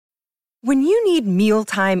When you need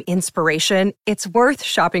mealtime inspiration, it's worth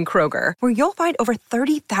shopping Kroger, where you'll find over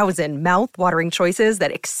 30,000 mouth-watering choices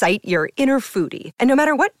that excite your inner foodie. And no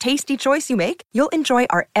matter what tasty choice you make, you'll enjoy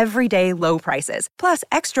our everyday low prices, plus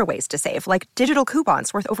extra ways to save, like digital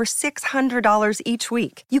coupons worth over $600 each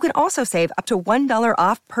week. You can also save up to $1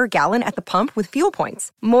 off per gallon at the pump with fuel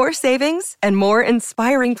points. More savings and more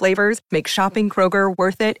inspiring flavors make shopping Kroger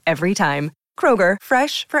worth it every time. Kroger,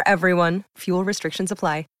 fresh for everyone. Fuel restrictions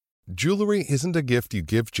apply. Jewelry isn't a gift you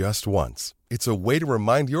give just once. It's a way to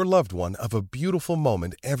remind your loved one of a beautiful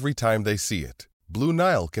moment every time they see it. Blue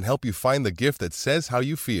Nile can help you find the gift that says how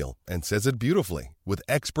you feel and says it beautifully, with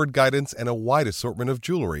expert guidance and a wide assortment of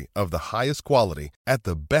jewelry of the highest quality at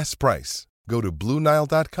the best price. Go to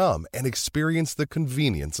BlueNile.com and experience the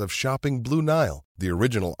convenience of shopping Blue Nile, the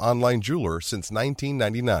original online jeweler since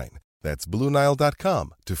 1999. That's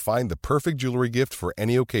BlueNile.com to find the perfect jewelry gift for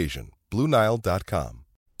any occasion. BlueNile.com.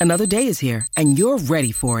 Another day is here, and you're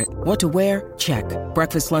ready for it. What to wear? Check.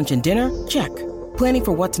 Breakfast, lunch, and dinner? Check. Planning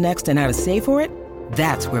for what's next and how to save for it?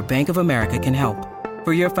 That's where Bank of America can help.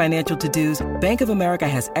 For your financial to-dos, Bank of America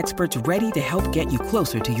has experts ready to help get you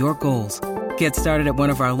closer to your goals. Get started at one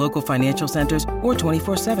of our local financial centers or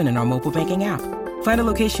 24/7 in our mobile banking app. Find a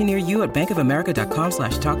location near you at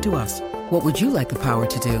bankofamerica.com/talktous. What would you like the power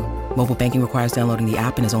to do? Mobile banking requires downloading the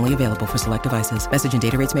app and is only available for select devices. Message and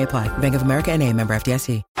data rates may apply. Bank of America N.A., member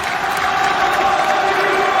FDIC.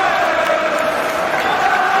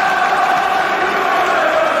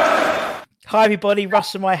 Hi everybody,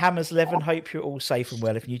 Russ and my Hammers 11. Hope you're all safe and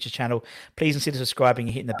well. If you're new to the channel, please consider subscribing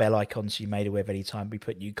and hitting the bell icon so you're made aware of any time we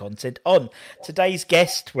put new content on. Today's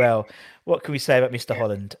guest, well, what can we say about Mr.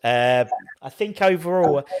 Holland? I think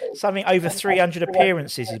overall, something over 300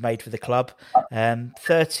 appearances he's made for the club. I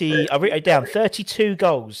wrote it down, 32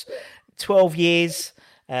 goals, 12 years,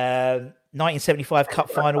 1975 Cup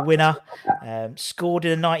final winner, scored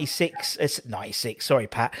in a 76, sorry,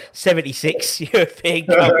 Pat, 76 European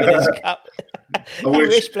Cup Winners' Cup. I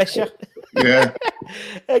wish, bless you. Yeah.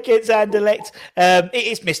 Against Anderlecht. It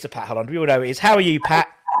is Mr. Pat Holland. We all know it is. How are you, Pat?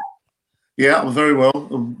 Yeah, I'm very well.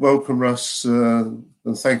 Welcome, Russ, and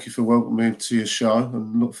thank you for welcoming me to your show,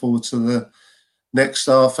 and look forward to the next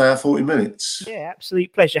half hour, 40 minutes. Yeah,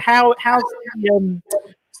 absolute pleasure. How's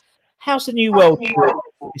the new world?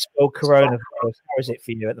 This world coronavirus. How is it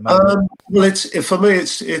for you at the moment? Well, for me,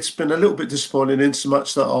 it's been a little bit disappointing in so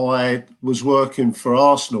much that I was working for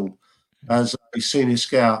Arsenal as a senior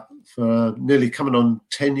scout for nearly coming on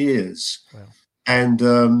 10 years. Wow. And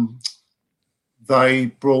they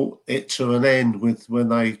brought it to an end when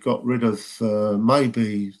they got rid of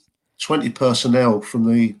maybe 20 personnel from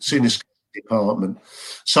the senior scout department.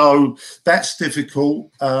 So that's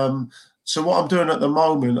difficult. So what I'm doing at the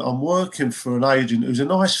moment, I'm working for an agent who's a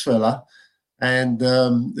nice fella, and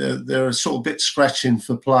they're sort of a bit scratching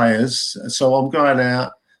for players. So I'm going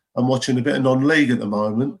out and watching a bit of non-league at the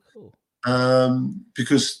moment,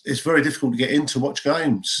 because it's very difficult to get in to watch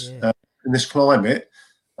games in this climate.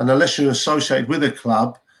 And unless you're associated with a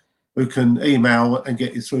club who can email and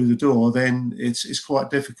get you through the door, then it's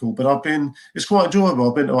quite difficult. But it's quite enjoyable.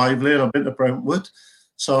 I've been to Waverley and I've been to Brentwood.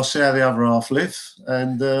 So I'll see how the other half live,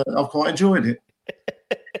 and I've quite enjoyed it.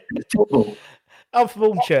 Football. I'm from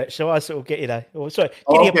Hornchurch, so I sort of get, Gideon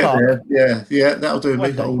Park. Yeah, that'll do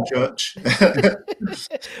me, Hornchurch.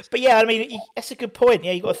 But yeah, I mean, that's a good point.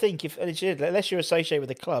 Yeah, you've got to think, unless you're associated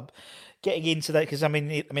with a club, getting into that, because I mean,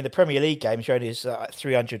 the Premier League games, only is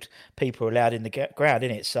 300 people allowed in the ground,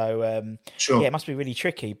 isn't it? So, sure. Yeah, it must be really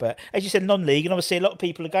tricky. But as you said, non-league, and obviously a lot of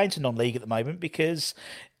people are going to non-league at the moment because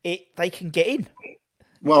they can get in.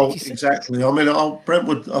 Well, exactly. I mean,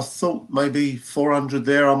 Brentwood, I thought maybe 400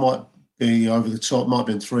 there. I might be over the top, might have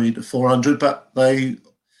been 300 to 400, but they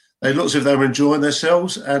look as if they were enjoying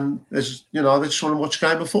themselves, and they just want to watch a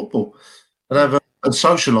game of football and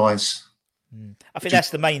socialise. I think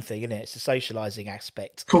that's the main thing, isn't it? It's the socialising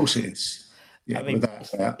aspect. Of course it is. Yeah, I mean,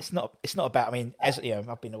 it's not about. I mean, as you know,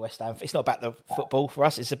 I've been to West Ham. It's not about the football for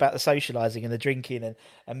us. It's about the socialising and the drinking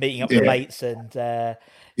and meeting up with mates and and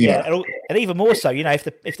even more so.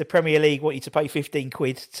 If the Premier League want you to pay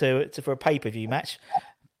 £15 for a pay-per-view match,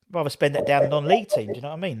 rather spend that down a non-league team. Do you know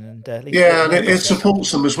what I mean? And and it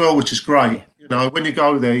supports them as well, which is great. Yeah. When you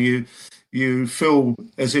go there, you feel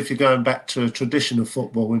as if you're going back to a tradition of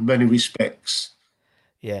football in many respects.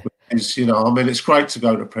 Yeah. It's great to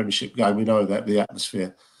go to a Premiership game. We know that, the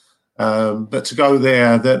atmosphere. But to go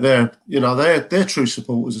there, they're true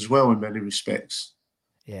supporters as well in many respects.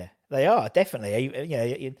 Yeah, they are,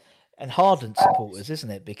 definitely. And hardened supporters,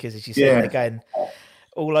 isn't it? Because as you said, they're going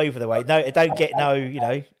all over the way. No, they don't get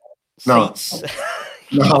seats.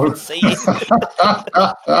 No. seating.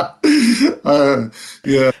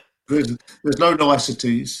 Yeah, there's no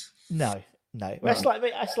niceties. No. That's like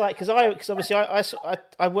because obviously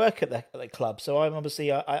I work at the club, so I'm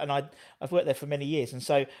obviously I've worked there for many years, and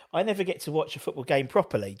so I never get to watch a football game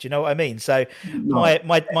properly. Do you know what I mean? So No.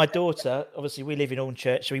 my daughter, obviously we live in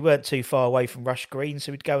Hornchurch, so we weren't too far away from Rush Green,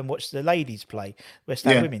 so we'd go and watch the ladies play West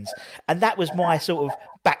Ham Yeah. Women's, and that was my sort of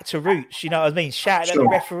back to roots. You know what I mean? Shouting at the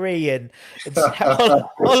Sure. referee and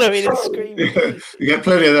hollering and screaming. Yeah, you get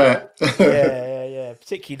plenty of that. Yeah.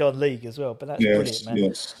 Particularly non-league as well, but that's brilliant, man.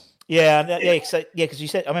 Yes. Because you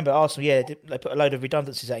said I remember Arsenal. Yeah, they put a load of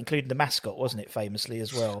redundancies out, including the mascot, wasn't it? Famously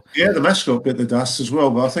as well. Yeah, the mascot bit the dust as well,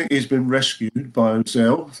 but I think he's been rescued by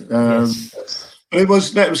himself. Yes. It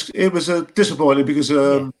was disappointing because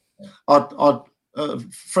a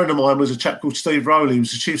friend of mine was a chap called Steve Rowley. He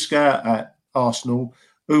was the chief scout at Arsenal,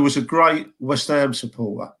 who was a great West Ham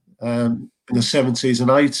supporter in the 70s and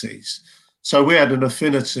 80s. So we had an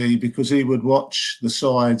affinity because he would watch the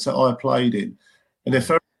sides that I played in, and if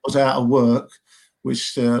was out of work,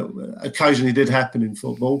 which occasionally did happen in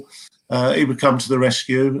football, he would come to the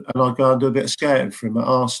rescue, and I'd go and do a bit of scouting for him at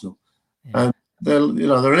Arsenal. Yeah. And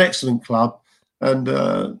they're an excellent club, and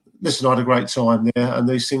listen, I had a great time there, and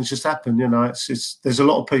these things just happen. It's there's a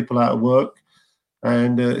lot of people out of work,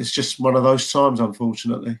 and it's just one of those times,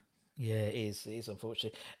 unfortunately. Yeah, it is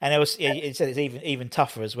unfortunate, and it said it's even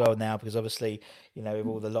tougher as well now because obviously with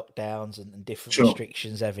all the lockdowns and different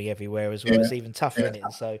restrictions everywhere as well, it's even tougher in it.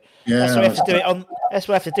 And so that's why we have to do it on. That's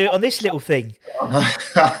why we have to do it on this little thing.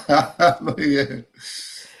 Yeah.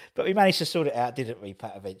 But we managed to sort it out, didn't we,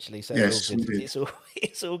 Pat? Eventually, so it's all good.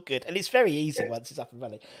 It's all good, and it's very easy once it's up and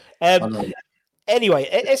running. Anyway,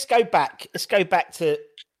 let's go back. Let's go back to.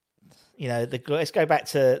 Let's go back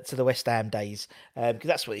to the West Ham days because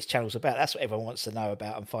that's what this channel's about. That's what everyone wants to know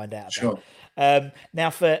about and find out about. Sure.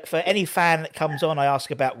 Now, for any fan that comes on, I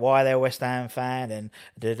ask about why they're a West Ham fan, and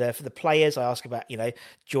for the players, I ask about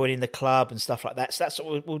joining the club and stuff like that. So that's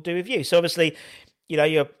what we'll do with you. So obviously,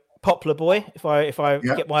 you're a Poplar boy. If I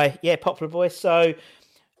get my Poplar boy. So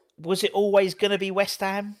was it always going to be West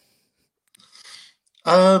Ham?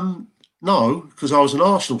 No, because I was an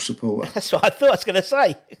Arsenal supporter. That's what I thought I was going to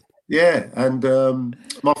say. Yeah, and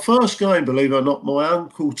my first game, believe it or not, my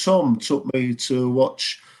uncle Tom took me to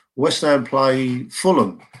watch West Ham play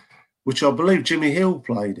Fulham, which I believe Jimmy Hill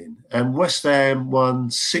played in, and West Ham won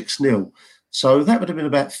 6-0. So that would have been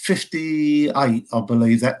about 58, I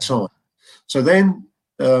believe, that time. So then,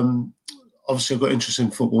 obviously, I got interested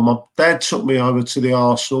in football. My dad took me over to the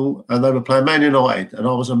Arsenal, and they were playing Man United, and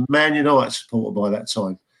I was a Man United supporter by that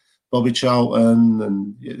time. Bobby Charlton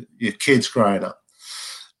and your kids growing up.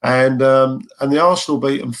 And the Arsenal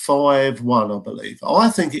beat them 5-1, I believe. I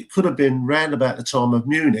think it could have been round about the time of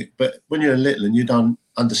Munich, but when you're little and you don't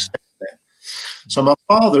understand that. So my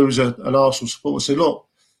father, who's an Arsenal supporter, said, look,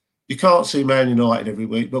 you can't see Man United every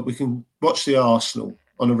week, but we can watch the Arsenal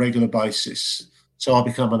on a regular basis. So I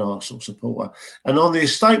become an Arsenal supporter. And on the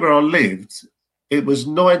estate where I lived, it was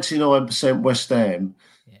 99% West Ham,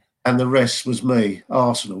 and the rest was me,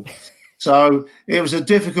 Arsenal. So it was a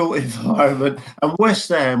difficult environment, and West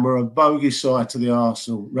Ham were a bogey side to the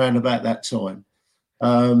Arsenal round about that time.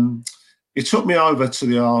 It took me over to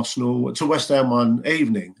the Arsenal, to West Ham one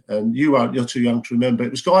evening, and you're too young to remember.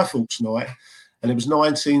 It was Guy Fawkes night, and it was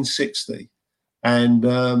 1960, and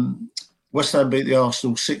West Ham beat the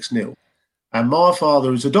Arsenal 6-0. And my father,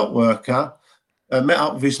 who's a dock worker, met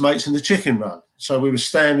up with his mates in the chicken run. So we were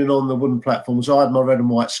standing on the wooden platforms. I had my red and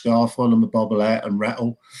white scarf on and my bobble hat and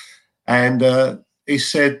rattle. And he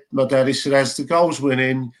said, as the goals went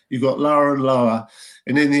in, you got lower and lower.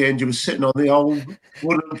 And in the end, you were sitting on the old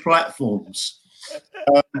wooden platforms.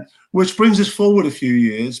 Which brings us forward a few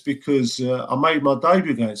years because I made my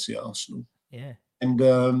debut against the Arsenal. Yeah.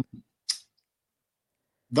 And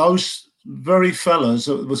those very fellas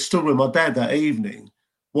that were still with my dad that evening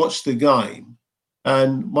watched the game.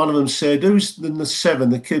 And one of them said, who's the 7,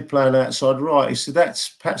 the kid playing outside right? He said, that's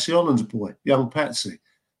Patsy Holland's boy, young Patsy,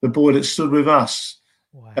 the boy that stood with us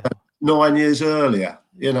 9 years earlier,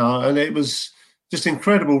 and it was just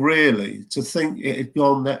incredible, really, to think it had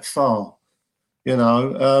gone that far,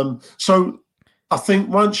 So I think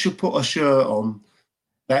once you put a shirt on,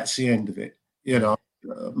 that's the end of it,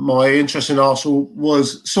 My interest in Arsenal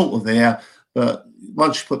was sort of there, but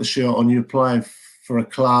once you put the shirt on, you're playing for a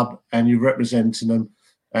club and you're representing them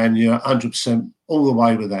and you're 100% all the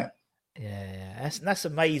way with that. Yeah, that's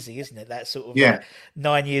amazing, isn't it? That sort of like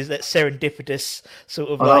 9 years, that serendipitous sort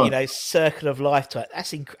of circle of lifetime.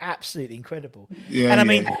 That's absolutely incredible. Yeah, and I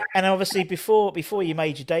mean, and obviously before you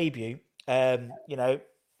made your debut,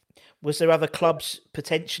 Was there other clubs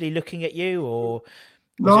potentially looking at you, or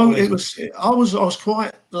no? I was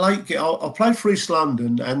quite late. I played for East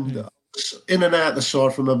London and I was in and out the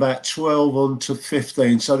side from about 12 on to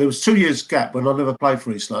 15. So there was 2 years gap when I never played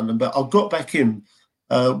for East London, but I got back in.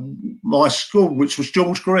 My school, which was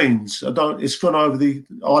George Green's, it's gone over the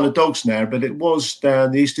Isle of Dogs now, but it was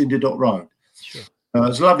down the East India Dock Road. Sure. It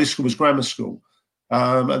was a lovely school, it was grammar school.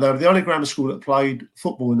 And they were the only grammar school that played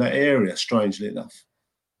football in that area, strangely enough.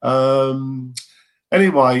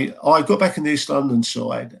 Anyway, I got back in the East London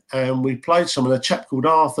side and we played a chap called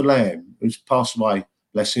Arthur Lamb, who's passed away,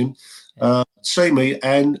 bless him, see me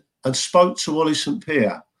and spoke to Wally St.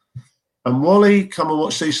 Pierre. And Wally come and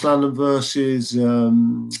watch East London versus,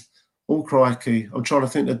 crikey, I'm trying to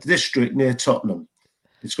think, the district near Tottenham.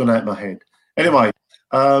 It's gone out of my head. Anyway,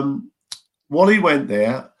 Wally went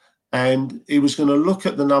there and he was going to look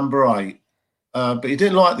at the number 8, but he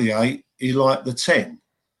didn't like the 8, he liked the 10.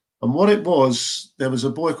 And what it was, there was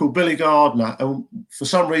a boy called Billy Gardner, and for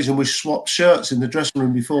some reason we swapped shirts in the dressing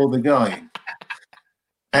room before the game.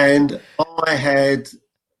 And I had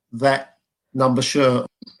that number shirt.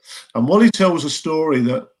 And Wally tells a story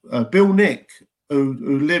that Bill Nick,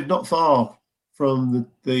 who lived not far from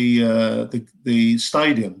the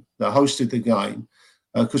stadium that hosted the game,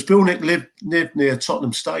 because Bill Nick lived near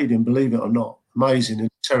Tottenham Stadium, believe it or not, amazing, in a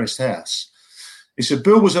terraced house. He said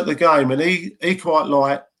Bill was at the game and he quite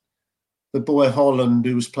liked the boy Holland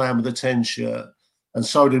who was playing with the 10 shirt, and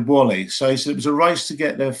so did Wally. So he said it was a race to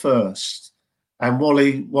get there first, and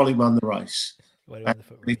Wally won the race.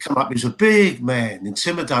 He come up, he was a big man,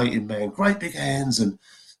 intimidating man, great big hands, and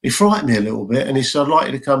he frightened me a little bit. And he said, I'd like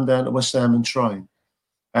you to come down to West Ham and train.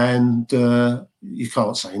 And you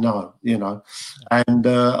can't say no, you know. And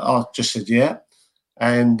I just said, yeah.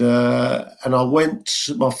 And I went,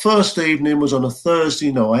 my first evening was on a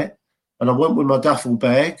Thursday night, and I went with my duffel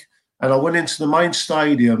bag, and I went into the main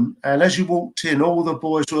stadium. And as you walked in, all the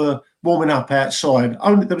boys were warming up outside. It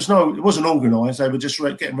wasn't organised, they were just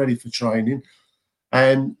getting ready for training.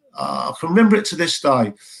 And I can remember it to this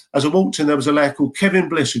day. As I walked in, there was a lad called Kevin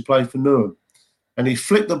Bliss who played for Newham. And he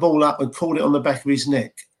flicked the ball up and caught it on the back of his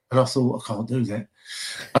neck. And I thought, I can't do that.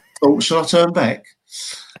 I thought, should I turn back?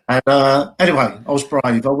 And anyway, I was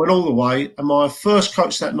brave. I went all the way. And my first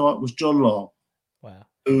coach that night was John Law,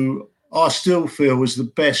 who I still feel was the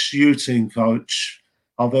best U-team coach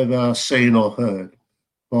I've ever seen or heard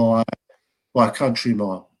by a country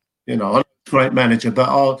mile. You know, I'm a great manager, but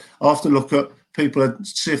I often look at people and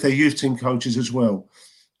see if they're youth team coaches as well.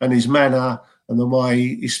 And his manner and the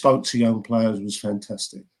way he spoke to young players was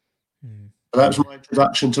fantastic. So that was my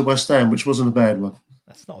introduction to West Ham, which wasn't a bad one.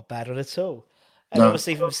 That's not a bad one at all. And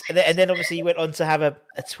obviously, then obviously you went on to have a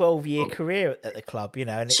 12-year career at the club, you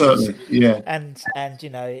know. And certainly, yeah. And you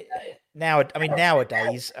know,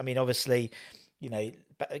 nowadays, obviously, you know,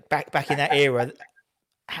 back in that era,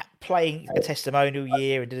 playing a testimonial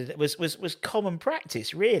year and was common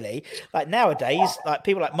practice, really. Like nowadays, like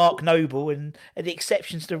people like Mark Noble and the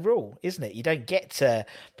exceptions to the rule, isn't it? You don't get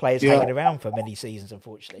players hanging around for many seasons,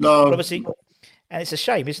 unfortunately. No, but obviously, and it's a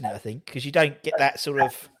shame, isn't it? I think because you don't get that sort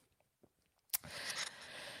of.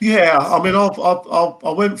 Yeah,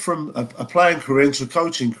 I went from a playing career into a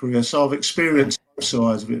coaching career, so I've experienced both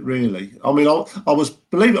sides of it, really. I was,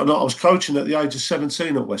 believe it or not, I was coaching at the age of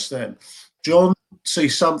 17 at West Ham. John see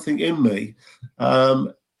something in me,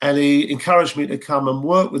 and he encouraged me to come and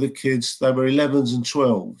work with the kids. They were 11s and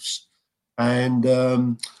 12s,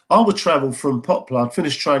 and I would travel from Poplar, I'd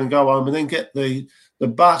finish training, go home, and then get the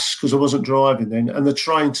bus, because I wasn't driving then, and the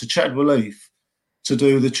train to Chadwell Heath to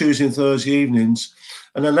do the Tuesday and Thursday evenings.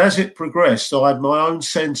 And then as it progressed, I had my own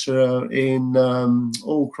centre in going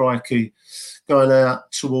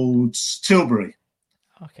out towards Tilbury.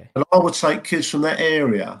 Okay. And I would take kids from that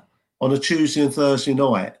area on a Tuesday and Thursday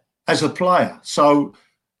night as a player. So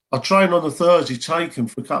I trained on the Thursday, take them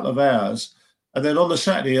for a couple of hours, and then on the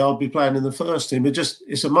Saturday I'd be playing in the first team.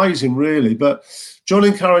 It's amazing, really. But John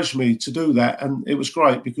encouraged me to do that, and it was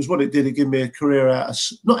great because what it did, it gave me a career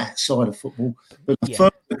not outside of football, but a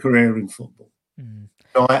further career in football.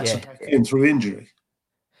 I had to back in through injury.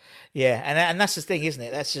 Yeah, and that's the thing, isn't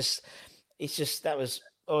it? That was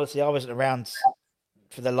honestly, I wasn't around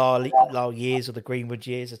for the Lyle years or the Greenwood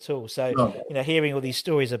years at all. So, you know, hearing all these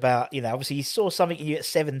stories about, you know, obviously he saw something in you at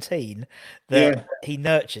 17 that he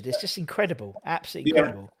nurtured. It's just incredible, absolutely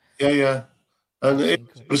incredible. Yeah. And it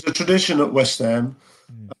was a tradition at West Ham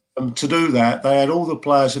to do that. They had all the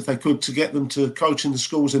players, if they could, to get them to coach in the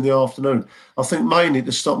schools in the afternoon. I think mainly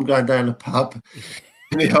to stop them going down the pub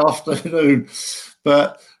in the afternoon.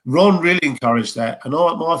 But Ron really encouraged that. And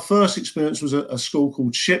my first experience was at a school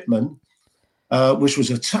called Shipman, which was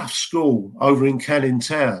a tough school over in Canning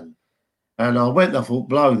Town. And I went and I thought,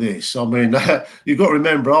 blow this. I mean, you've got to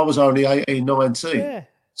remember, I was only 18, 19. Yeah.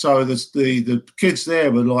 So the kids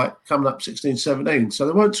there were like coming up 16, 17. So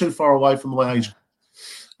they weren't too far away from my age.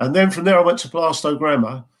 And then from there, I went to Plaistow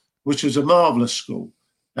Grammar, which was a marvellous school.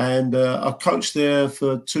 And I coached there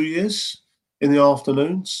for 2 years in the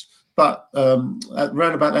afternoons. But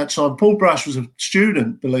around about that time, Paul Brush was a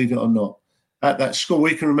student, believe it or not, at that school.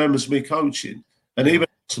 He can remember me coaching. And he went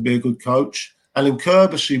to be a good coach. Alan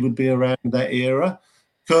Kirbishy would be around that era.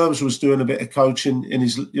 Curbs was doing a bit of coaching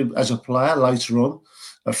as a player later on.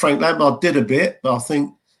 Frank Lampard did a bit, but I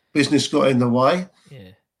think business got in the way.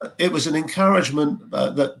 Yeah. It was an encouragement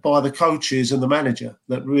that by the coaches and the manager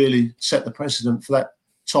that really set the precedent for that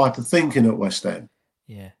type of thinking at West Ham.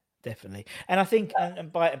 Yeah, definitely. And I think,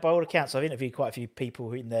 and by all accounts, I've interviewed quite a few people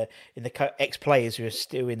who in the ex players who are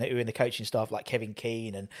still in the coaching staff, like Kevin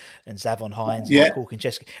Keane and Zavon Hines, and Mike Hawke and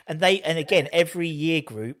Jessica. And again, every year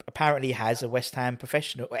group apparently has a West Ham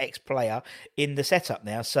professional or ex player in the setup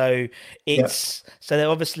now. So so they're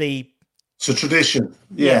obviously. It's a tradition.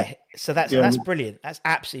 Yeah. So that's brilliant. That's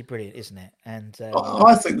absolutely brilliant, isn't it? And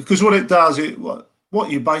I think because what it does, what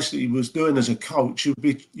you basically was doing as a coach, you'd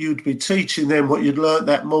be teaching them what you'd learnt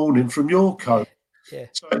that morning from your coach. Yeah.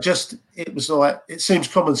 So it was like, it seems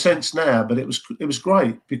common sense now, but it was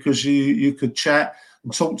great because you could chat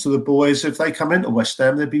and talk to the boys. If they come into West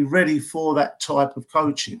Ham, they'd be ready for that type of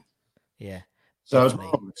coaching. Yeah. So it was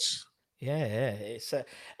marvellous. Yeah. It's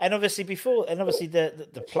and obviously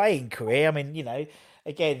the playing career. I mean,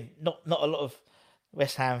 again, not a lot of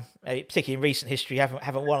West Ham, particularly in recent history,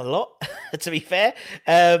 haven't won a lot. To be fair,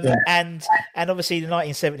 and obviously the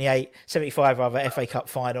 1975 FA Cup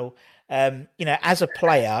final. As a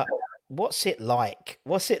player, what's it like?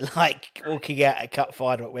 What's it like walking out a cup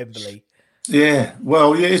final at Wembley? Yeah,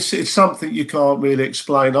 well, it's something you can't really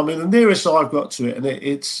explain. I mean, the nearest I've got to it, and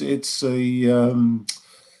it's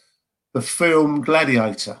the film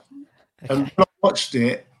Gladiator. Okay. And when I watched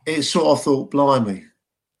it, it sort of thought, blimey,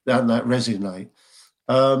 doesn't that resonate?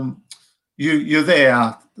 You're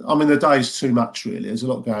there. I mean, the day's too much, really. There's a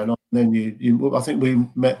lot going on. And then I think we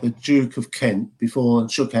met the Duke of Kent before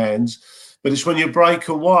and shook hands. But it's when you break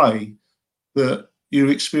away that you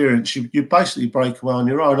experience. You basically break away on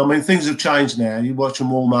your own. I mean, things have changed now. You watch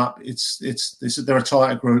them warm up. They're a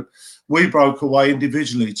tighter group. We broke away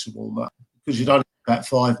individually to warm up because you'd only about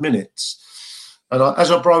 5 minutes. And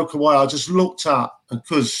as I broke away, I just looked up, and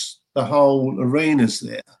because the whole arena's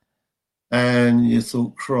there, and you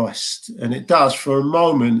thought, Christ. And it does for a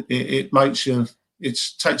moment. It makes you. It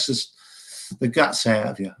takes the guts out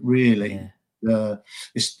of you, really. Yeah.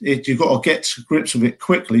 You've got to get to grips with it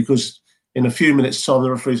quickly because in a few minutes' time,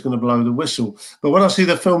 the referee's going to blow the whistle. But when I see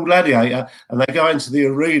the film Gladiator and they go into the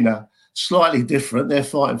arena, slightly different, they're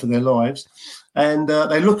fighting for their lives. And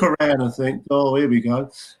they look around and think, oh, here we go.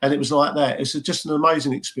 And it was like that. It's just an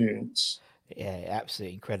amazing experience. Yeah,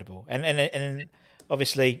 absolutely incredible. And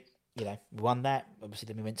obviously, we won that. Obviously,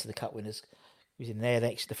 then we went to the Cup Winners. He was in there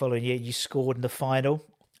the following year. You scored in the final.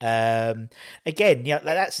 Again,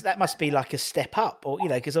 that must be like a step up, or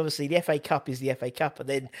because obviously the FA Cup is the FA Cup, and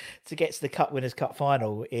then to get to the Cup Winners' Cup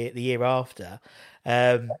final the year after,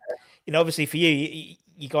 obviously for you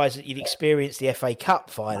guys, you'd experienced the FA Cup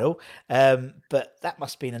final, but that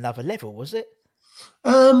must be another level, was it?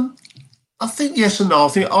 I think yes and no. I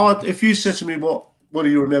think if you said to me what do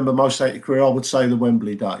you remember most out your career, I would say the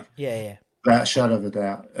Wembley day. Yeah. Without a shadow of a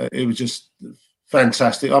doubt, it was just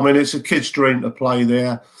fantastic. I mean, it's a kid's dream to play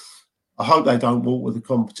there. I hope they don't water the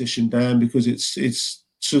competition down because it's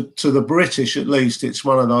to the British at least, it's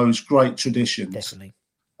one of those great traditions. Definitely.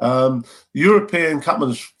 The European Cup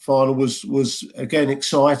Winners' final was again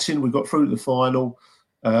exciting. We got through to the final,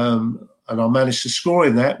 and I managed to score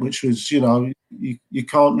in that, which was you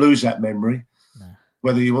can't lose that memory,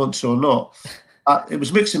 whether you want to or not. It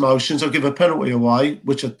was mixed emotions. I'll give a penalty away,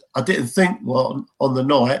 which I didn't think on the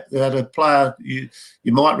night. They had a player you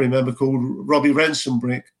might remember called Robbie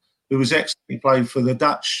Rensenbrink, who was he played for the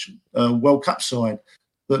Dutch World Cup side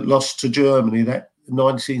that lost to Germany that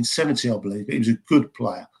 1970, I believe. He was a good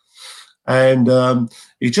player. And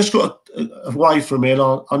he just got away from me, and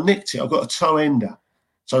I nicked it. I got a toe ender.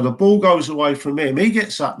 So the ball goes away from him. He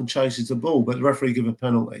gets up and chases the ball, but the referee give a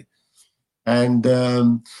penalty.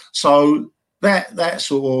 And so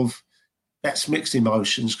that's mixed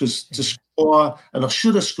emotions because to score, and I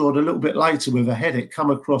should have scored a little bit later with a head. It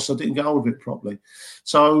come across. I didn't get hold of it properly.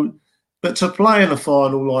 So, but to play in a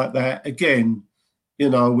final like that again,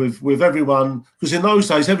 with everyone, because in those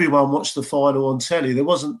days everyone watched the final on telly. There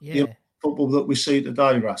wasn't football that we see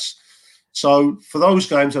today, Russ. So for those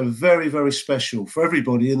games, they were very, very special for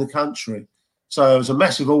everybody in the country. So there was a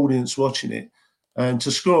massive audience watching it, and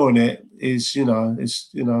to score on it is,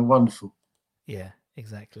 wonderful. Yeah,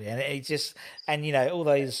 exactly. And it just, and all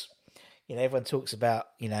those, everyone talks about,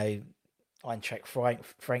 Eintracht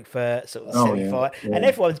Frankfurt, sort of semi-final, and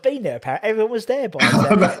everyone's been there. Apparently, everyone was there by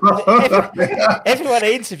now. Everyone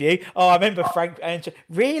I interview, I remember Frank.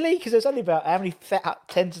 Really? Because there's only about how many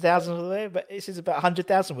tens of thousands were there, but it says about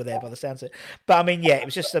 100,000 were there by the sounds of it. But I mean, yeah, it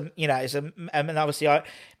was just and obviously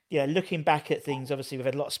looking back at things, obviously we've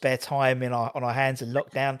had a lot of spare time on our hands and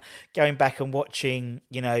lockdown, going back and watching,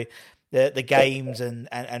 the games and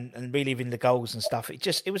reliving the goals and stuff.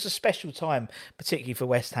 It was a special time, particularly for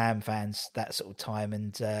West Ham fans, that sort of time.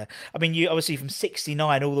 And I mean, you obviously from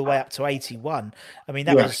 69 all the way up to 81. I mean,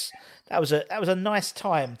 that was a nice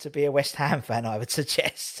time to be a West Ham fan, I would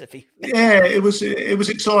suggest. Yeah, it was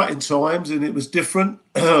exciting times, and it was different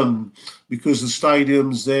because the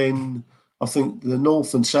stadiums then, I think the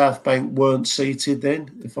North and South Bank weren't seated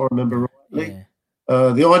then, if I remember rightly. Yeah.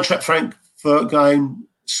 The Eintracht Frankfurt game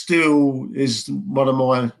still is one of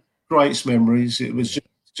my greatest memories. It was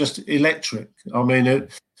just electric. I mean,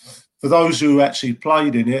 for those who actually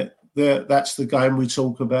played in it, that's the game we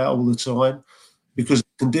talk about all the time, because the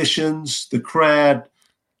conditions, the crowd,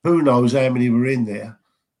 who knows how many were in there?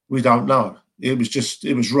 We don't know. It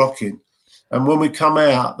was rocking. And when we come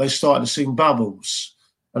out, they started to sing Bubbles.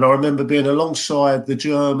 And I remember being alongside the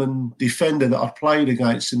German defender that I played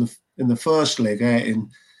against in the first leg out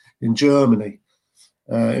in Germany.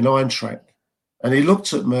 In Eintracht, and he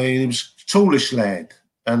looked at me, and he was a tallish lad,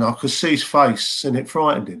 and I could see his face, and it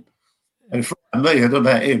frightened him. And it frightened me, I don't know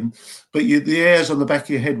about him, but the hairs on the back of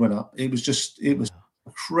your head went up. It was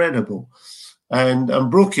incredible.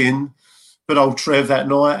 And Brooking, good old Trev that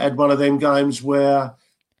night, had one of them games where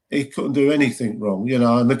he couldn't do anything wrong,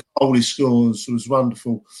 and the goal he scores was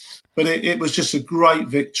wonderful. But it was just a great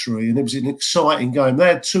victory, and it was an exciting game. They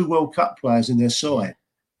had 2 World Cup players in their side.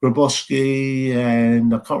 Grabowski,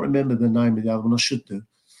 and I can't remember the name of the other one. I should do.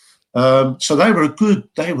 So they were a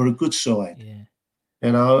good side,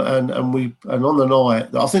 and on the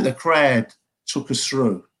night, I think the crowd took us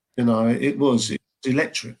through. It was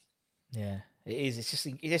electric. Yeah, it is. It's just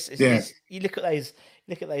you look at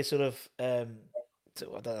those sort of.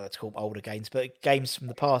 I don't know what to call them, older games, but games from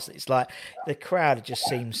the past. It's like the crowd just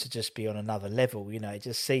seems to just be on another level. It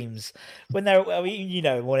just seems when they're, more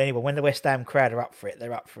than anyone, when the West Ham crowd are up for it,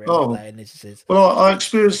 they're up for it. Oh. And Well, I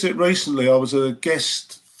experienced it recently. I was a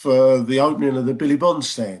guest for the opening of the Billy Bond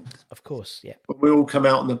stand. Of course, yeah. But we all come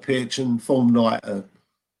out on the pitch and form like a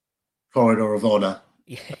corridor of honour.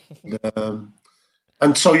 Yeah.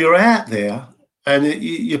 And so you're out there. And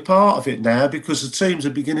you're part of it now because the teams are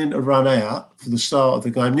beginning to run out for the start of the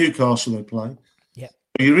game. Newcastle they play. Yeah,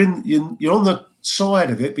 you're on the side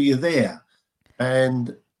of it, but you're there,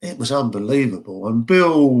 and it was unbelievable. And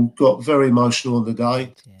Bill got very emotional on the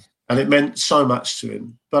day, and it meant so much to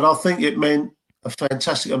him. But I think it meant a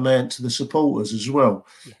fantastic amount to the supporters as well.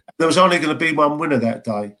 Yeah. There was only going to be one winner that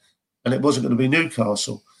day, and it wasn't going to be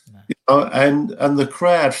Newcastle. No. And the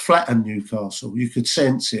crowd flattened Newcastle. You could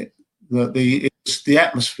sense it. It's the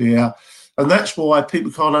atmosphere, and that's why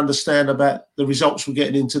people can't understand about the results we're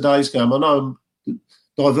getting in today's game. I know I'm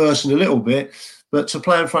diversing a little bit, but to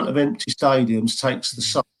play in front of empty stadiums takes the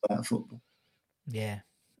soul out of football. Yeah,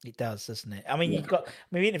 it does, doesn't it? I mean,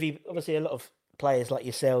 we interview obviously a lot of players like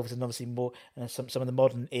yourselves, and obviously more, and some of the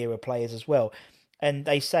modern era players as well. And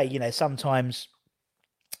they say, sometimes.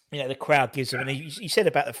 The crowd gives them, and you said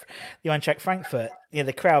about the Eintracht Frankfurt,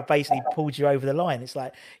 the crowd basically pulled you over the line. It's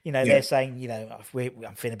like, they're saying, I'm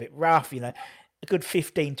feeling a bit rough, a good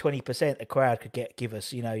 15-20% the crowd could give us,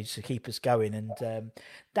 to keep us going. And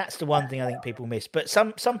that's the one thing I think people miss. But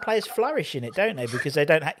some players flourish in it, don't they? Because they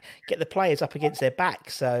don't get the players up against their back.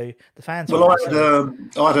 So the fans... Well,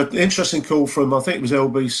 I had an interesting call from, I think it was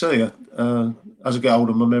LBC. As I get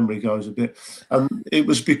older, my memory goes a bit. And it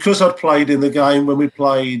was because I'd played in the game when we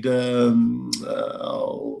played the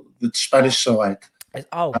Spanish side.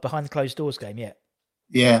 Oh, behind the closed doors game, yeah.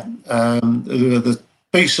 Yeah, the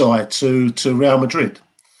B-side to Real Madrid.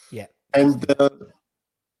 Yeah. And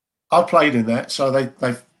I played in that, so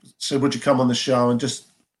they said, would you come on the show and just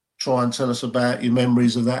try and tell us about your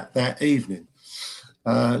memories of that evening?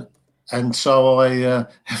 And so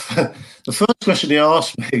the first question he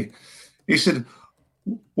asked me, he said,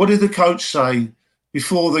 what did the coach say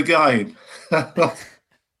before the game? I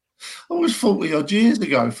was 40-odd years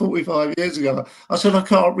ago, 45 years ago. I said, I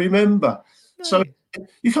can't remember. No. So,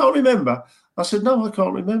 you can't remember? I said, no, I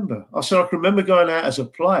can't remember. I said, I can remember going out as a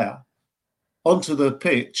player onto the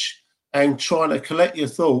pitch and trying to collect your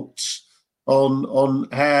thoughts on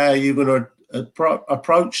how you're going to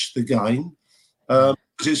approach the game. Because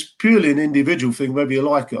it's purely an individual thing, whether you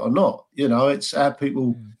like it or not. It's how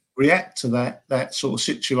people react to that sort of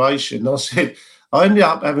situation. I said, I ended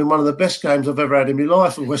up having one of the best games I've ever had in my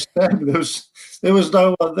life at West Ham. There was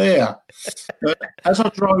no one there. But as I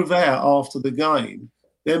drove out after the game,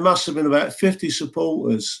 there must have been about 50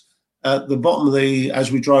 supporters at the bottom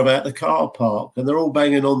as we drove out the car park, and they're all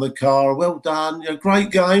banging on the car. Well done,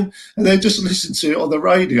 great game. And they just listened to it on the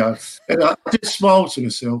radio. And I did smile to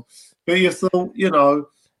myself. But you thought,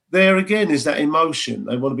 there again is that emotion.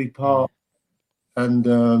 They want to be part.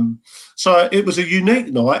 And so it was a unique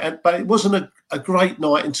night, but it wasn't a great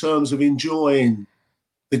night in terms of enjoying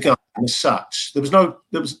the game as such. There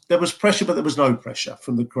was pressure, but there was no pressure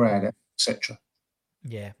from the crowd, etc.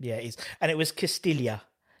 Yeah, it is. And it was Castilla,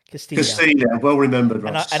 well remembered.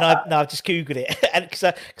 And I've just Googled it, and because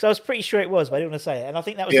I was pretty sure it was, but I didn't want to say it. And I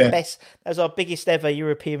think that was the best. That was our biggest ever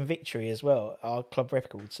European victory as well, our club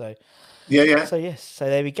record. So yeah. So yes, so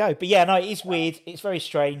there we go. But yeah, no, it is weird. It's very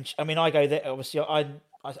strange. I mean, I go there. Obviously, I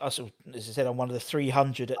sort of, as I said, I'm one of the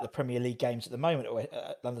 300 at the Premier League games at the moment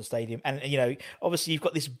at London Stadium, and obviously you've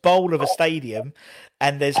got this bowl of a stadium,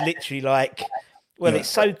 and there's literally it's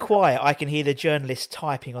so quiet. I can hear the journalists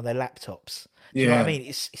typing on their laptops. Do you know what I mean?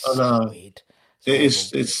 It's so weird.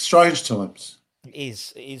 It's strange times.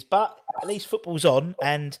 It is, but at least football's on,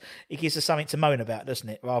 and it gives us something to moan about, doesn't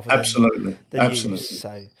it? Rather than the news.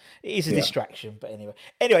 So it is a distraction. But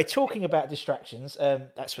anyway, talking about distractions,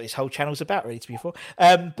 that's what this whole channel's about, really, to be fair.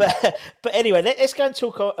 But anyway, let's go and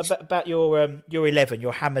talk about your 11,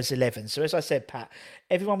 your Hammers 11. So as I said, Pat,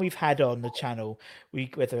 everyone we've had on the channel,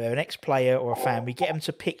 whether they're an ex-player or a fan, we get them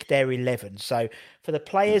to pick their 11. So for the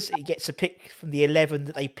players, it gets to pick from the 11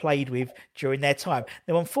 that they played with during their time.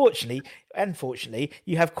 Now, unfortunately,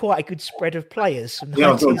 you have quite a good spread of players from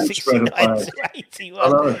 1969 to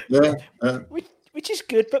 81. Which is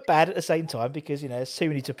good but bad at the same time, because there's too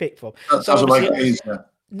many to pick from. That doesn't make it easier.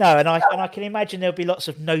 No, and I can imagine there'll be lots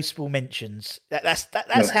of notable mentions.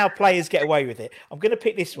 That's how players get away with it. I'm going to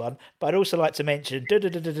pick this one, but I'd also like to mention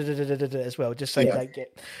as well, just so you don't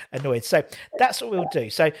get annoyed. So that's what we'll do.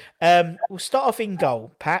 So we'll start off in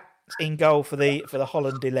goal, Pat. In goal for the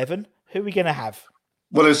Holland 11. Who are we going to have?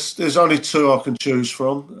 Well, there's only two I can choose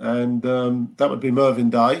from, and that would be Mervyn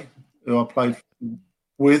Day, who I played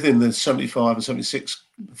with in the 75 and 76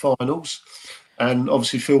 finals, and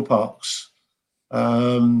obviously Phil Parkes.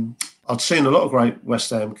 I'd seen a lot of great West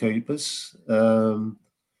Ham keepers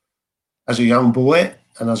as a young boy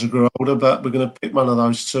and as I grew older, but we're going to pick one of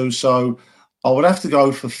those two. So I would have to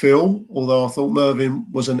go for Phil, although I thought Mervyn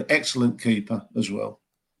was an excellent keeper as well.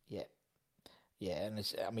 Yeah, and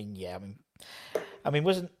someone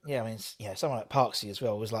like Parksy as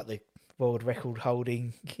well was like the world record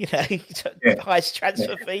holding, highest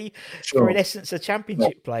transfer fee for, in essence, a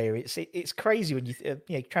championship player. It's crazy when you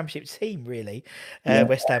championship team, really.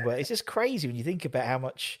 West Ham were. It's just crazy when you think about how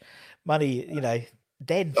much money,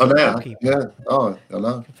 then for goalkeeper. Yeah, I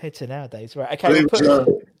know. Compared to nowadays, right? Okay, we'll put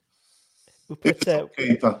top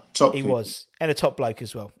keeper. He was, and a top bloke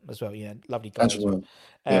as well. Lovely guy as well.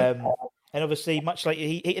 And obviously, much like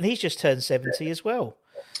he's just turned 70 as well.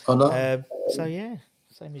 I know. So yeah,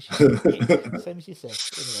 same as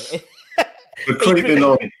yourself. Anyway. We're creeping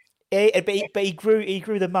on. But he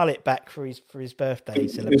grew the mullet back for his birthday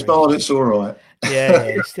celebration. His mullet's all right.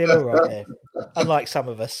 Yeah, he's still all right there. Unlike some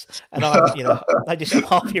of us, and I'm just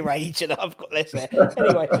half your age, and I've got less hair.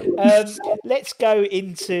 Anyway, let's go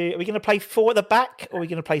into. Are we going to play 4 at the back, or are we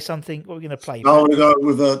going to play something? What are we going to play? I'm going to go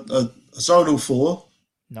with a zonal 4.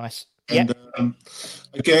 Nice. And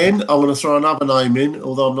again, I'm going to throw another name in,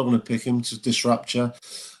 although I'm not going to pick him to disrupt you.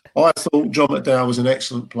 I thought John McDowell was an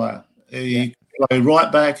excellent player. He could play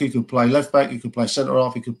right back, he could play left back, he could play centre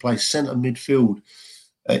half, he could play centre midfield.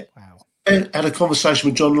 Wow. I had a conversation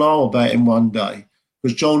with John Lyle about him one day,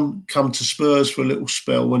 because John come to Spurs for a little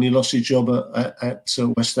spell when he lost his job at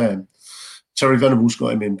West Ham. Terry Venables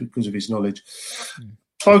got him in because of his knowledge.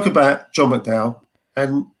 Spoke about John McDowell,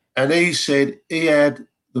 and he said he had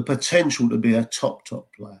the potential to be a top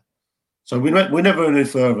player. So we never any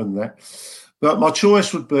further than that. But my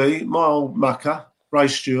choice would be my old mucker, Ray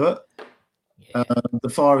Stewart, the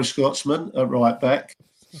fiery Scotsman at right back,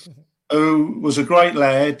 who was a great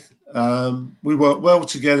lad. We worked well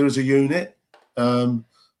together as a unit. I'll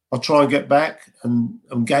try and get back and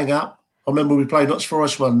gang up. I remember we played Notts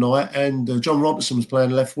Forest one night, and John Robertson was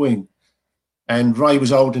playing left wing, and Ray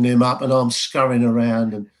was holding him up, and I'm scurrying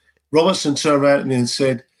around, and Robertson turned around to me and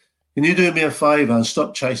said, "Can you do me a favour and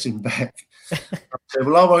stop chasing back?" I said,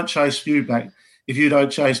 "Well, I won't chase you back if you don't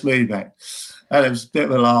chase me back." And it was a bit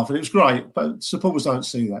of a laugh, and it was great. But supporters don't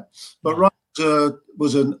see that. But Ray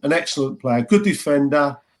was an excellent player, good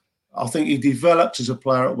defender. I think he developed as a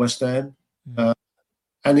player at West Ham.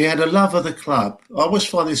 And he had a love of the club. I always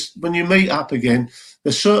find this, when you meet up again,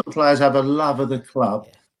 there's certain players have a love of the club,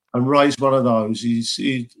 and Ray's one of those. He's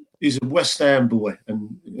a West Ham boy,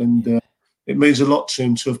 and it means a lot to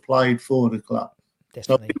him to have played for the club.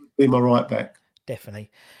 Definitely. So he would be my right back.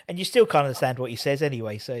 Definitely. And you still can't understand what he says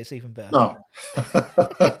anyway, so it's even better. No.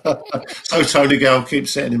 So Tony Gale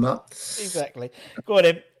keeps setting him up. Exactly. Go on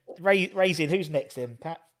then. Raising, who's next then,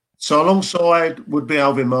 Pat? So alongside would be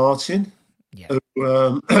Alvin Martin. Yeah. Who,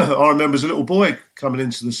 I remember as a little boy coming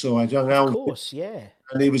into the side, young Alvin. Of course, yeah.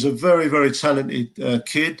 And he was a very, very talented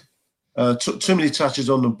kid. Took too many touches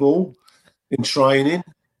on the ball in training,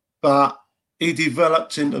 but he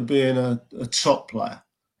developed into being a top player.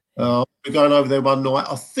 We're going over there one night.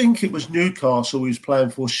 I think it was Newcastle he was playing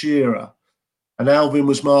for, Shearer, and Alvin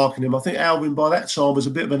was marking him. I think Alvin by that time was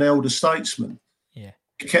a bit of an elder statesman. Yeah.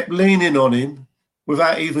 He kept leaning on him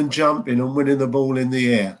without even jumping and winning the ball in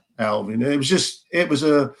the air. Alvin. It was just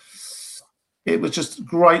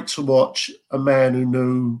great to watch a man who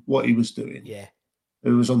knew what he was doing. Yeah.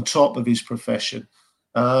 Who was on top of his profession.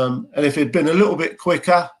 And if he'd been a little bit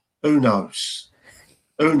quicker, who knows?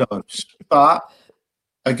 Who knows? But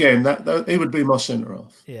again, that he would be my centre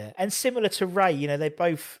half. Yeah. And similar to Ray, they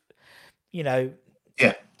both,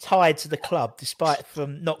 tied to the club despite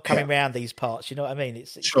from not coming around these parts. You know what I mean?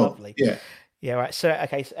 It's sure. Lovely. Yeah. Yeah, right. So,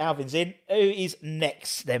 okay, so Alvin's in. Who is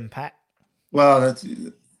next then, Pat? Well,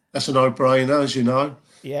 that's a no-brainer, as you know.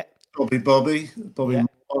 Yeah. Bobby yeah.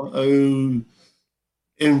 Moore, who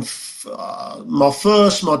in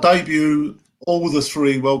my debut, all the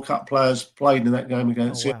 3 World Cup players played in that game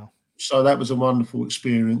against him. Wow. So that was a wonderful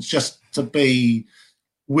experience, just to be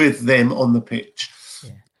with them on the pitch.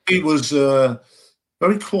 Yeah. He was a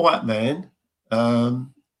very quiet man.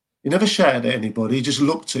 He never shouted at anybody. He just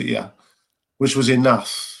looked at you, which was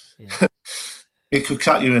enough. Yeah. It could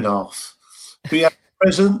cut you in half. But he had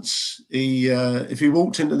presence. If he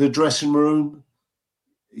walked into the dressing room,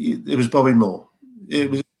 it was Bobby Moore.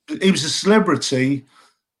 He was a celebrity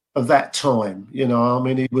of that time. He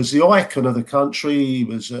was the icon of the country. He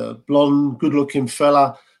was a blonde, good-looking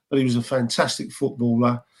fella, but he was a fantastic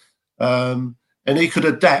footballer. And he could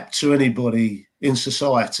adapt to anybody in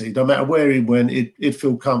society. No matter where he went, he'd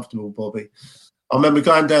feel comfortable, Bobby. I remember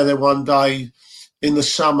going down there one day in the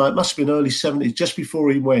summer, it must have been early 70s, just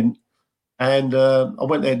before he went. And I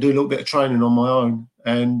went there to do a little bit of training on my own.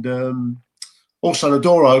 And all of a sudden the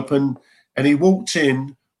door opened and he walked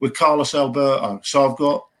in with Carlos Alberto. So I've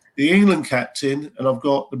got the England captain and I've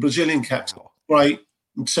got the Brazilian captain, great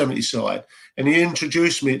 70 side. And he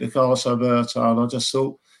introduced me to Carlos Alberto. And I just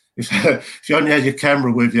thought, if you only had your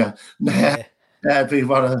camera with you, that'd be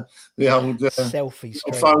one of the old selfies.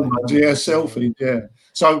 Phone ones. Yeah, selfies. Yeah.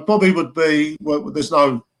 So Bobby would be. Well, there's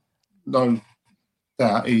no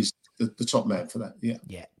doubt he's the top man for that. Yeah.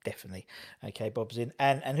 Yeah, definitely. Okay, Bob's in.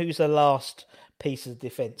 And who's the last piece of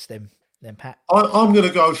defence then, Pat? I'm going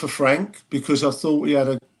to go for Frank because I thought he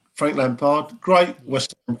had Frank Lampard, great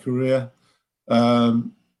West Ham career.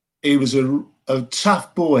 He was a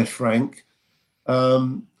tough boy, Frank.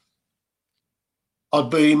 I'd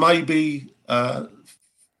be maybe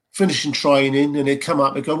finishing training and he'd come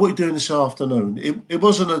up and go, "What are you doing this afternoon?" It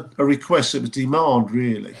wasn't a request, it was demand,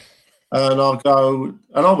 really. And I'd go,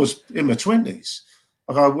 and I was in my 20s.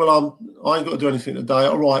 I go, "Well, I ain't got to do anything today.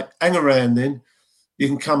 All right, hang around then. You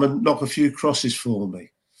can come and knock a few crosses for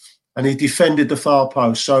me." And he defended the far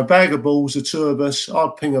post. So a bag of balls, the 2 of us,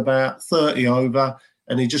 I'd ping about 30 over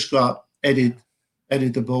and he just got up, headed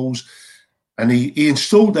the balls. And he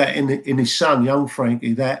installed that in his son, young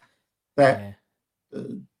Frankie, that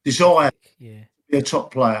desire to be a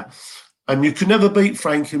top player. And you could never beat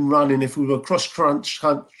Frank in running if we were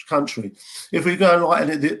cross-country. If we were going like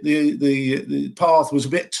and the path was a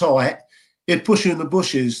bit tight, he'd push you in the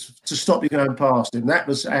bushes to stop you going past him. That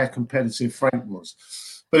was how competitive Frank was.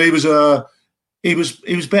 But he was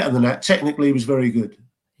better than that. Technically, he was very good.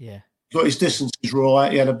 Yeah, he got his distances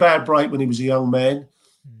right. He had a bad break when he was a young man.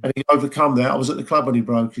 And he overcome that. I was at the club when he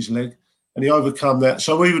broke his leg, and he overcome that.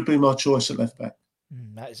 So he would be my choice at left back.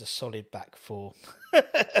 That is a solid back 4.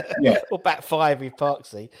 Yeah. Or back 5 with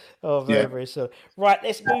Parksy. Oh, very solid. Right,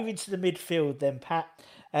 let's move into the midfield then, Pat.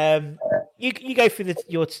 You go through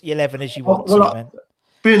your 11 as you want to, man.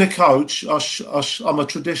 Being a coach, I'm a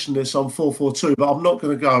traditionalist. I'm 4-4-2, but I'm not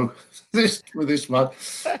going to go with this one.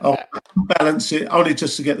 I'll balance it only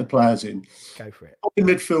just to get the players in. Go for it.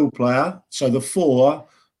 Midfield player. So the 4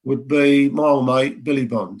 would be my old mate Billy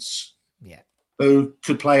Bonds, who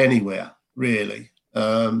could play anywhere. really,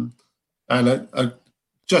 and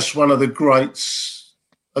just one of the greats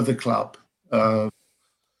of the club.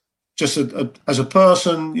 Just as a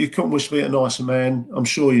person, you couldn't wish me a nicer man. I'm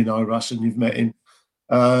sure you know Russ and you've met him.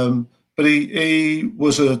 But he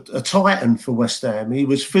was a titan for West Ham. He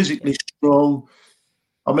was physically strong.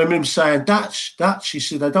 I remember him saying, Dutch, he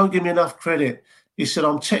said, they don't give me enough credit. He said,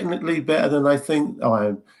 I'm technically better than they think I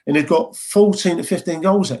am. And he got 14 to 15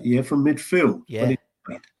 goals that year from midfield. Yeah. When he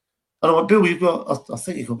played. And I went, Bill, I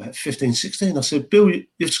think you got about 15, 16. I said, Bill,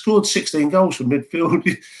 you've scored 16 goals from midfield.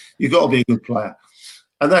 You've got to be a good player.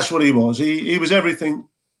 And that's what he was. He was everything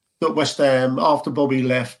that West Ham, after Bobby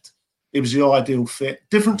left, he was the ideal fit.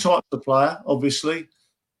 Different type of player, obviously,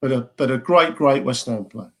 but a great, great West Ham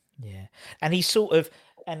player. Yeah. And he sort of,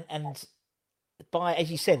 and by,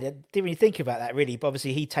 as you said, I didn't really think about that really, but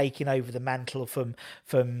obviously he taking over the mantle from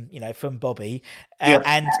Bobby,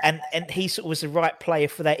 and he sort of was the right player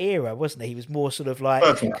for that era, wasn't he? He was more sort of like,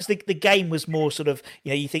 because the game was more sort of,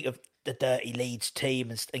 you think of the dirty Leeds team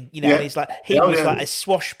and and he's like, he was like a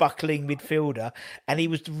swashbuckling midfielder, and he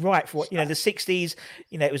was right for what, the 60s,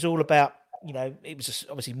 it was all about, it was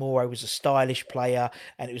obviously Moro was a stylish player,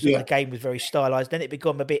 and it was the game was very stylized. Then it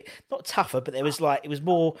became a bit not tougher, but there was it was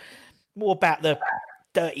more about the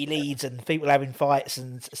dirty Leeds and people having fights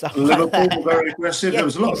and stuff. Liverpool like that. were very aggressive. There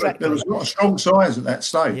was a lot of strong sides at that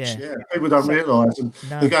stage. Yeah, people don't realise, and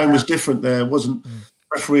the game was different. There wasn't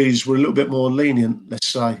referees were a little bit more lenient. Let's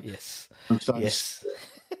say. Yes.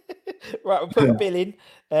 Right, we'll put Bill in.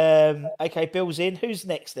 Okay, Bill's in. Who's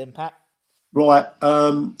next then, Pat? Right.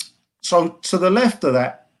 So to the left of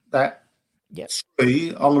that three,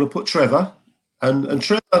 I'm going to put Trevor. And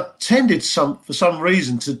Trevor tended for some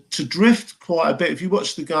reason to drift quite a bit. If you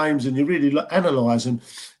watch the games and you really analyse him,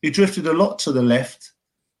 he drifted a lot to the left.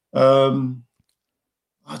 I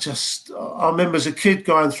remember as a kid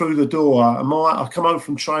going through the door, and I come home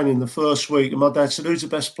from training the first week, and my dad said, "Who's the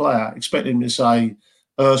best player?" Expecting him to say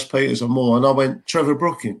Urs Peters or Moore, and I went Trevor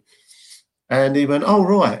Brooking, and he went, "Oh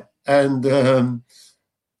right," and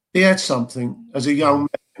he had something as a young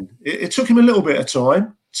man. It took him a little bit of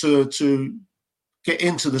time to get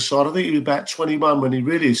into the side. I think he was about 21 when he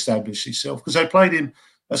really established himself, because they played him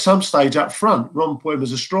at some stage up front. Ron put him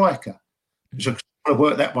as a striker, which I kind of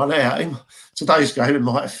worked that one out. In today's game, it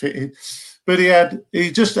might have fitted, but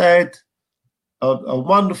he just had a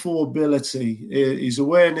wonderful ability. His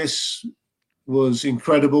awareness was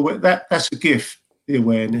incredible. That's a gift. The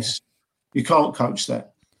awareness, you can't coach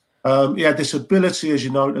that. He had this ability, as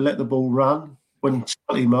you know, to let the ball run when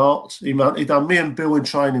he marked. He done me and Bill in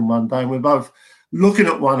training one day, and we're both looking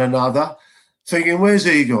at one another, thinking, where's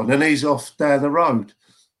he gone? And he's off down the road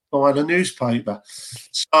buying a newspaper.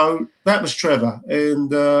 So that was Trevor.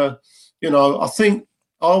 And, I think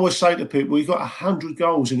I always say to people, he got 100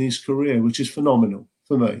 goals in his career, which is phenomenal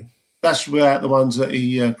for me. That's without the ones that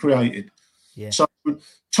he created. Yeah. So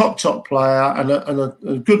top player and a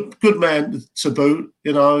good man to boot.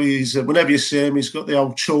 He's whenever you see him, he's got the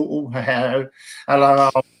old chortle,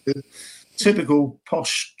 hello, typical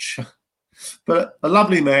posh. But a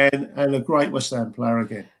lovely man and a great West Ham player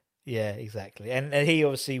again. Yeah, exactly. And he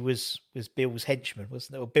obviously was Bill's henchman,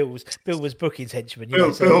 wasn't it? Or Bill was Brooking's henchman. Bill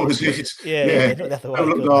was his. Yeah. Not that Bill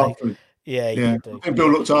looked after him. Yeah. I think Bill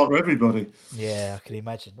looked after everybody. Yeah, I can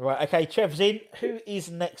imagine. Right, okay, Trevor's in. Who is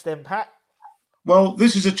next then, Pat? Well,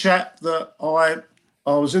 this is a chap that I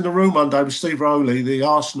was in the room one day with Steve Rowley, the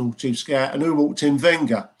Arsenal chief scout, and who walked in?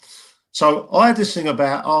 Wenger. So I had this thing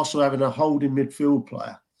about Arsenal having a holding midfield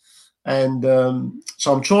player. And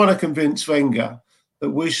so I'm trying to convince Wenger that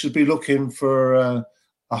we should be looking for a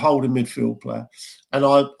holding midfield player. And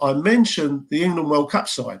I mentioned the England World Cup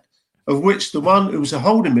side, of which the one who was a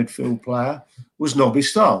holding midfield player was Nobby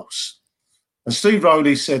Stiles. And Steve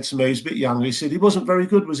Rowley said to me, he's a bit younger, he said, he wasn't very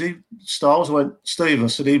good, was he, Stiles? I went, Steve, I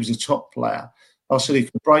said, he was a top player. I said, he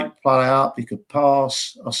could break play up, he could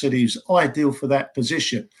pass. I said, he was ideal for that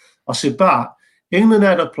position. I said, but England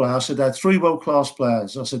had a player. I said they had three world-class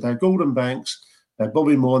players. I said they had Gordon Banks, they had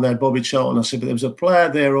Bobby Moore, and they had Bobby Charlton. I said, but there was a player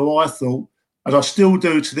there who I thought, and I still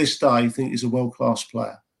do to this day, think he's a world-class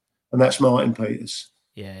player, and that's Martin Peters.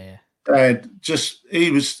 Yeah. I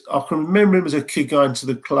can remember him as a kid going to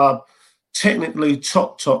the club, technically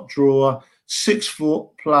top drawer, 6 foot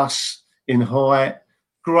plus in height,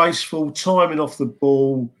 graceful, timing off the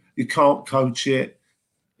ball. You can't coach it.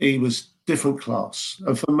 He was different class,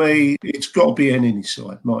 and for me, it's got to be any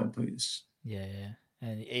side, Martin Peters. Yeah,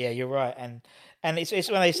 and you're right, and it's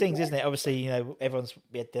one of those things, isn't it? Obviously, everyone's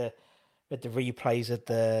had the replays of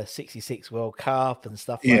the '66 World Cup and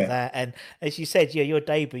stuff like that, and as you said, your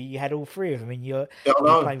debut, you had all three of them. I mean,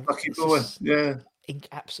 lucky boy, yeah.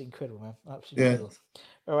 Absolutely incredible, man. Absolutely incredible.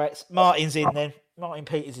 All right, Martin's in then. Martin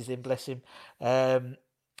Peters is in, bless him.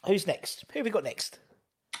 Who's next? Who have we got next?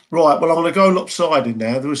 Right, well, I'm going to go lopsided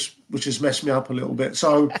now, which has messed me up a little bit.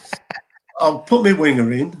 So I'll put my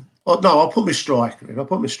winger in. Oh, no, I'll put my striker in.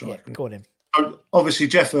 Yeah, go on in. Obviously,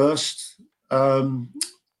 Jeff Hurst,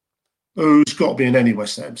 who's got to be in any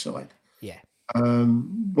West Ham side. Yeah.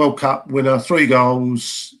 World Cup winner, 3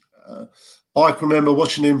 goals. I can remember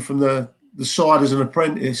watching him from the side as an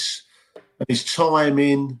apprentice, and his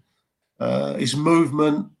timing, his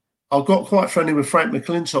movement. I got quite friendly with Frank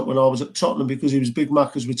McClintock when I was at Tottenham because he was big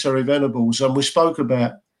muckers with Terry Venables, and we spoke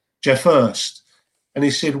about Jeff Hurst, and he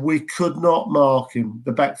said we could not mark him,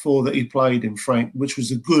 the back four that he played in, Frank, which was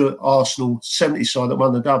the good Arsenal 70 side that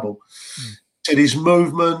won the double. He said his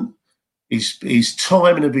movement, his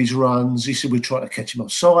timing of his runs, he said we tried to catch him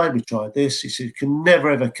offside, we tried this. He said you can never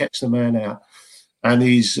ever catch the man out. And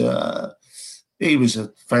he was a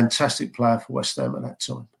fantastic player for West Ham at that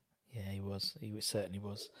time. Yeah, he was. He certainly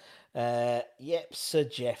was. Yep, Sir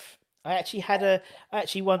Jeff. I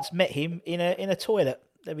actually once met him in a toilet.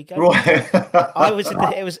 There we go. Right.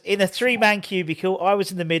 It was in a 3-man cubicle. I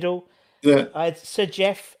was in the middle. Yeah. I had Sir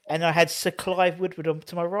Jeff and I had Sir Clive Woodward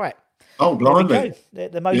to my right. Oh, blimey.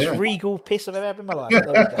 The most regal piss I've ever had in my life. There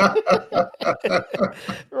we go.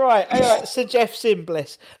 Right. All right. Sir Jeff's in,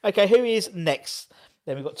 bless. Okay, who is next?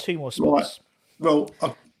 Then we've got 2 more spots. Right. Well,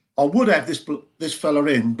 I would have this fella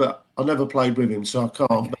in, but I never played with him, so I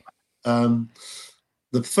can't. Okay.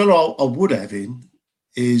 The fella I would have in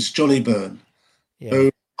is Johnny Byrne,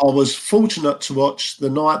 who I was fortunate to watch the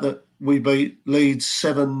night that we beat Leeds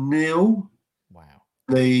 7-0. Wow.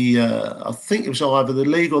 I think it was either the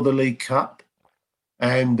League or the League Cup,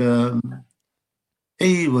 and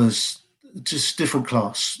he was just different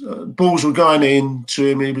class. Balls were going in to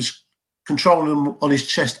him. He was controlling them on his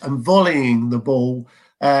chest and volleying the ball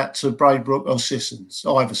out to Braybrook or Sissons,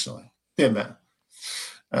 either side. Didn't matter.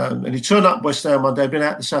 And he turned up West Ham one day, been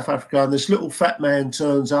out to South Africa, and this little fat man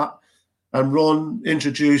turns up, and Ron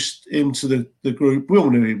introduced him to the group. We all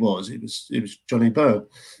knew he was. It was Johnny Byrne.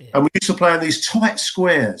 Yeah. And we used to play in these tight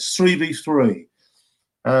squares, 3v3.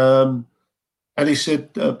 And he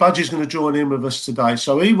said, Budgie's going to join in with us today.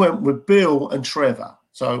 So he went with Bill and Trevor.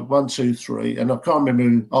 So 1, 2, 3. And I can't remember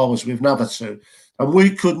who I was with, another 2. And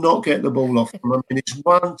we could not get the ball off him. I mean, it's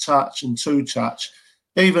 1 touch and 2 touch,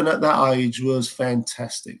 even at that age, was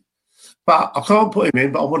fantastic. But I can't put him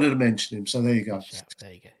in, but I wanted to mention him. So there you go.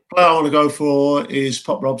 There you go. The player I want to go for is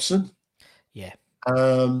Pop Robson. Yeah.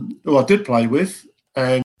 Who I did play with.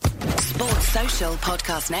 And Sports Social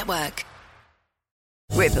Podcast Network.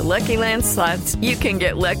 With the Lucky Land Slots, you can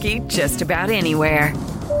get lucky just about anywhere.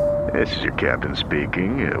 This is your captain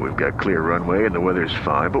speaking. We've got clear runway and the weather's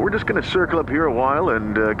fine, but we're just going to circle up here a while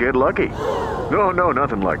and get lucky. No,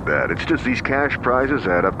 nothing like that. It's just these cash prizes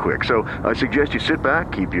add up quick. So I suggest you sit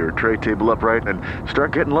back, keep your tray table upright, and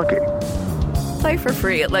start getting lucky. Play for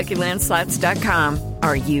free at LuckyLandSlots.com.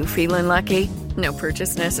 Are you feeling lucky? No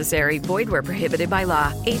purchase necessary. Void where prohibited by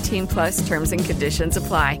law. 18+ terms and conditions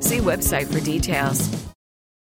apply. See website for details.